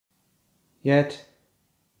Yet,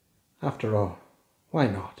 after all, why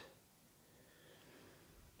not?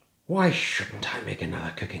 Why shouldn't I make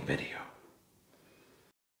another cooking video?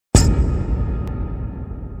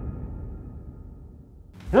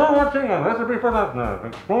 You're watching a recipe for that now,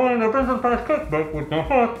 exploring the Vincent Price cookbook with your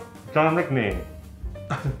host, John McNeil.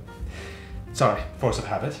 Sorry, force of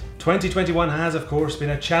habit. 2021 has, of course, been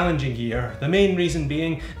a challenging year. The main reason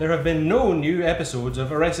being there have been no new episodes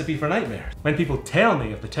of A Recipe for Nightmares. When people tell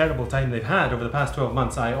me of the terrible time they've had over the past 12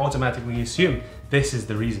 months, I automatically assume this is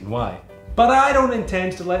the reason why. But I don't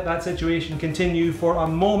intend to let that situation continue for a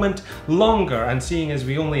moment longer, and seeing as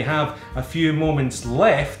we only have a few moments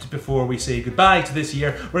left before we say goodbye to this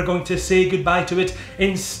year, we're going to say goodbye to it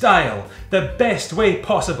in style, the best way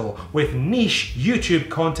possible, with niche YouTube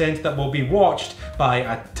content that will be watched by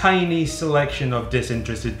a tiny selection of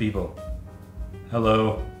disinterested people.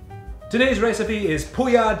 Hello. Today's recipe is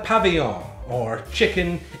Poujade Pavillon, or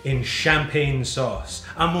chicken in champagne sauce,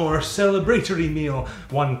 a more celebratory meal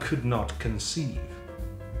one could not conceive.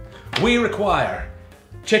 We require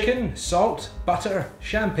chicken, salt, butter,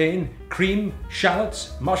 champagne, cream,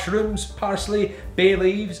 shallots, mushrooms, parsley, bay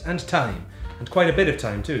leaves and thyme. And quite a bit of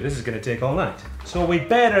time too, this is going to take all night. So we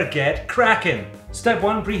better get cracking! Step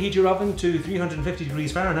 1, preheat your oven to 350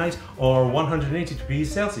 degrees Fahrenheit or 180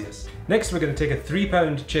 degrees Celsius. Next we're going to take a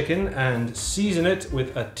 3-pound chicken and season it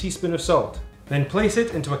with a teaspoon of salt. Then place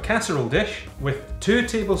it into a casserole dish with 2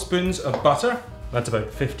 tablespoons of butter, that's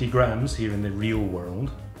about 50 grams here in the real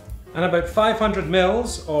world, and about 500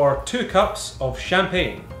 mils or 2 cups of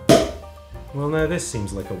champagne. Well, now this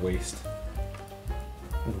seems like a waste.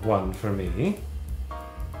 And one for me.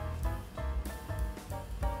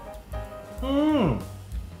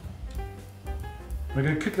 We're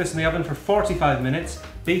going to cook this in the oven for 45 minutes,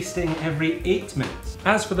 basting every 8 minutes.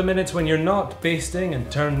 As for the minutes when you're not basting and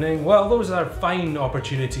turning, well, those are fine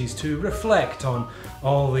opportunities to reflect on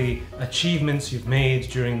all the achievements you've made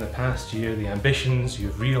during the past year, the ambitions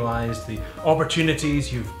you've realised, the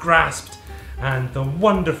opportunities you've grasped, and the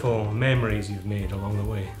wonderful memories you've made along the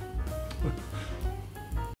way.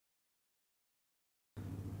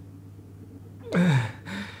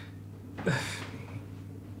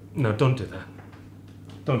 No, don't do that.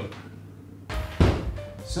 Don't do that.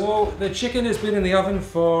 So the chicken has been in the oven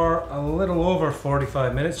for a little over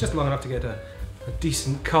 45 minutes, just long enough to get a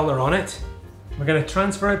decent colour on it. We're going to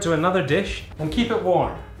transfer it to another dish and keep it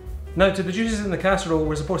warm. Now to the juices in the casserole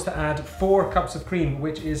we're supposed to add 4 cups of cream,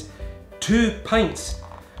 which is 2 pints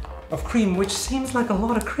of cream, which seems like a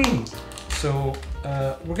lot of cream. So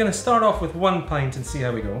we're going to start off with 1 pint and see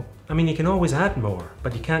how we go. I mean, you can always add more,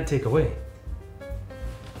 but you can't take away.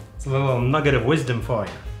 It's a little nugget of wisdom for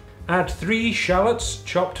you. Add 3 shallots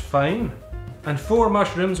chopped fine and 4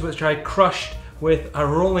 mushrooms which I crushed with a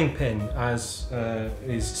rolling pin as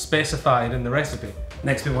is specified in the recipe.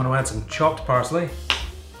 Next we want to add some chopped parsley,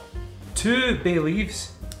 2 bay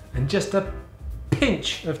leaves and just a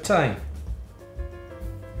pinch of thyme.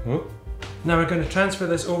 Oh. Now we're going to transfer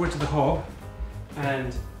this over to the hob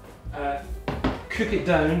and cook it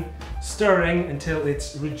down, stirring until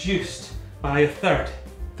it's reduced by 1/3.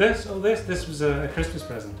 This was a Christmas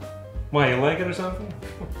present. Why, you like it or something?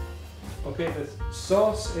 Okay, the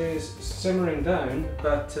sauce is simmering down,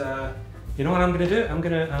 but you know what I'm going to do? I'm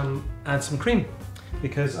going to add some cream,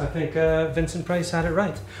 because I think Vincent Price had it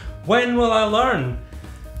right. When will I learn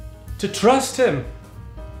to trust him?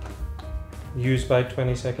 Used by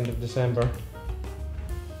 22nd of December.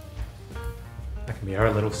 That can be our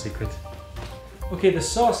little secret. Okay, the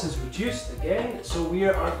sauce is reduced again, so we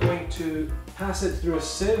are going to pass it through a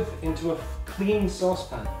sieve into a clean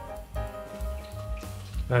saucepan.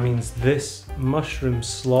 That means this mushroom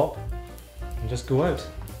slop can just go out.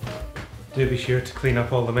 Do be sure to clean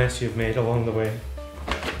up all the mess you've made along the way.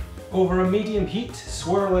 Over a medium heat,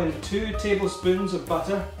 swirl in 2 tablespoons of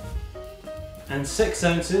butter and 6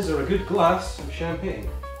 ounces or a good glass of champagne.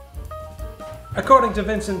 According to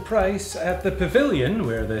Vincent Price, at the pavilion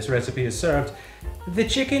where this recipe is served, the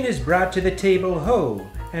chicken is brought to the table whole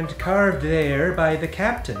and carved there by the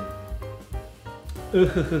captain.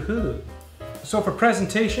 So for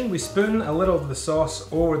presentation, we spoon a little of the sauce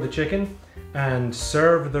over the chicken and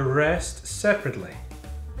serve the rest separately.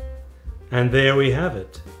 And there we have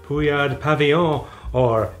it, Poujade Pavillon,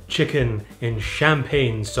 or chicken in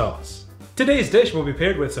champagne sauce. Today's dish will be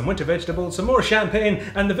paired with some winter vegetables, some more champagne,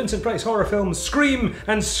 and the Vincent Price horror film Scream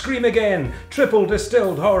and Scream Again, triple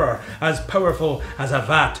distilled horror, as powerful as a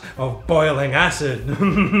vat of boiling acid.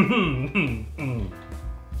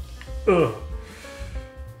 Ugh.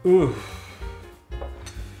 Ooh.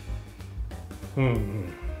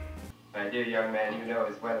 I dear young man, you know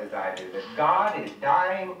as well as I do that God is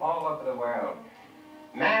dying all over the world.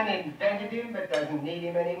 Man invented him but doesn't need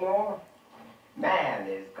him anymore. Man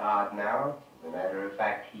is God now. As a matter of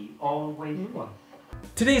fact, he always was.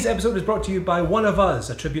 Today's episode is brought to you by One of Us,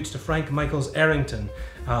 a tribute to Frank Michaels Errington,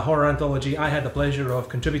 a horror anthology I had the pleasure of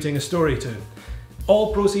contributing a story to.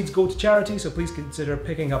 All proceeds go to charity, so please consider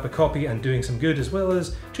picking up a copy and doing some good, as well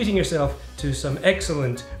as treating yourself to some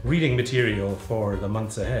excellent reading material for the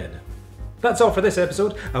months ahead. That's all for this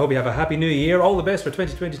episode. I hope you have a happy new year, all the best for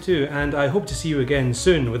 2022, and I hope to see you again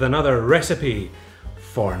soon with another recipe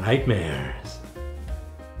for nightmares.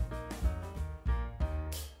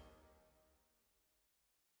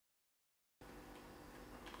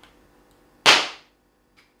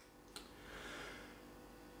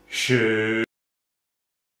 Shoo.